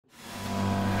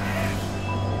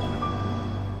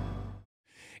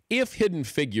if Hidden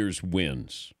Figures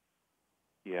wins,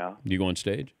 Yeah. do you go on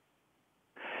stage?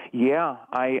 Yeah,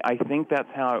 I think that's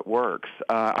how it works.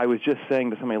 I was just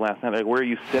saying to somebody last night, like, where are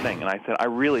you sitting? And I said, I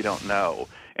really don't know.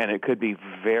 And it could be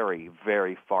very,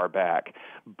 very far back.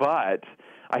 But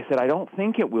I said, I don't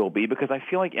think it will be, because I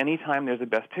feel like anytime there's a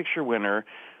Best Picture winner,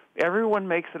 everyone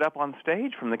makes it up on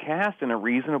stage from the cast in a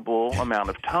reasonable amount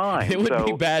of time. It would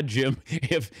be bad, Jim,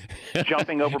 if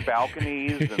jumping over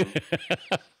balconies and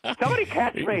somebody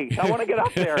catch me. I want to get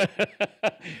up there.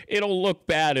 It'll look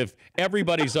bad if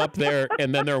everybody's up there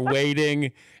and then they're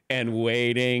waiting and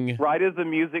waiting. Right as the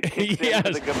music kicks in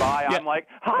for the goodbye, I'm like,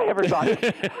 hi, everybody.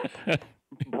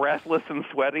 Breathless and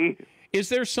sweaty. Is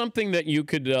there something that you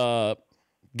could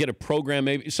get a program,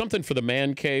 maybe something for the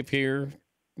man cave here?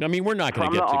 I mean, we're not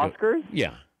going to get from the Oscars.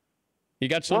 Yeah, you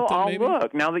got something. Well, I'll maybe?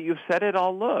 look. Now that you've said it,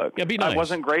 I'll look. Yeah, be nice. I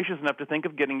wasn't gracious enough to think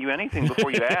of getting you anything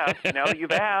before you asked. Now that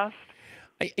you've asked,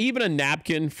 even a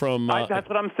napkin from. That's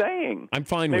what I'm saying. I'm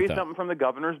fine Maybe with that. Maybe something from the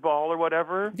governor's ball or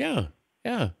whatever. Yeah.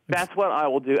 Yeah. That's what I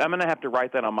will do. I'm going to have to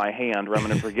write that on my hand, or I'm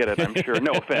going to forget it, I'm sure.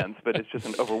 No offense, but it's just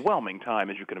an overwhelming time,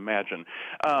 as you can imagine.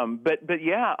 But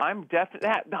yeah, I'm definitely...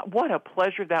 What a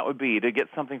pleasure that would be to get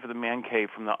something for the man cave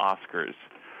from the Oscars.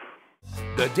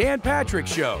 The Dan Patrick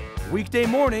Show, weekday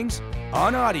mornings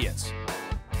on Audience.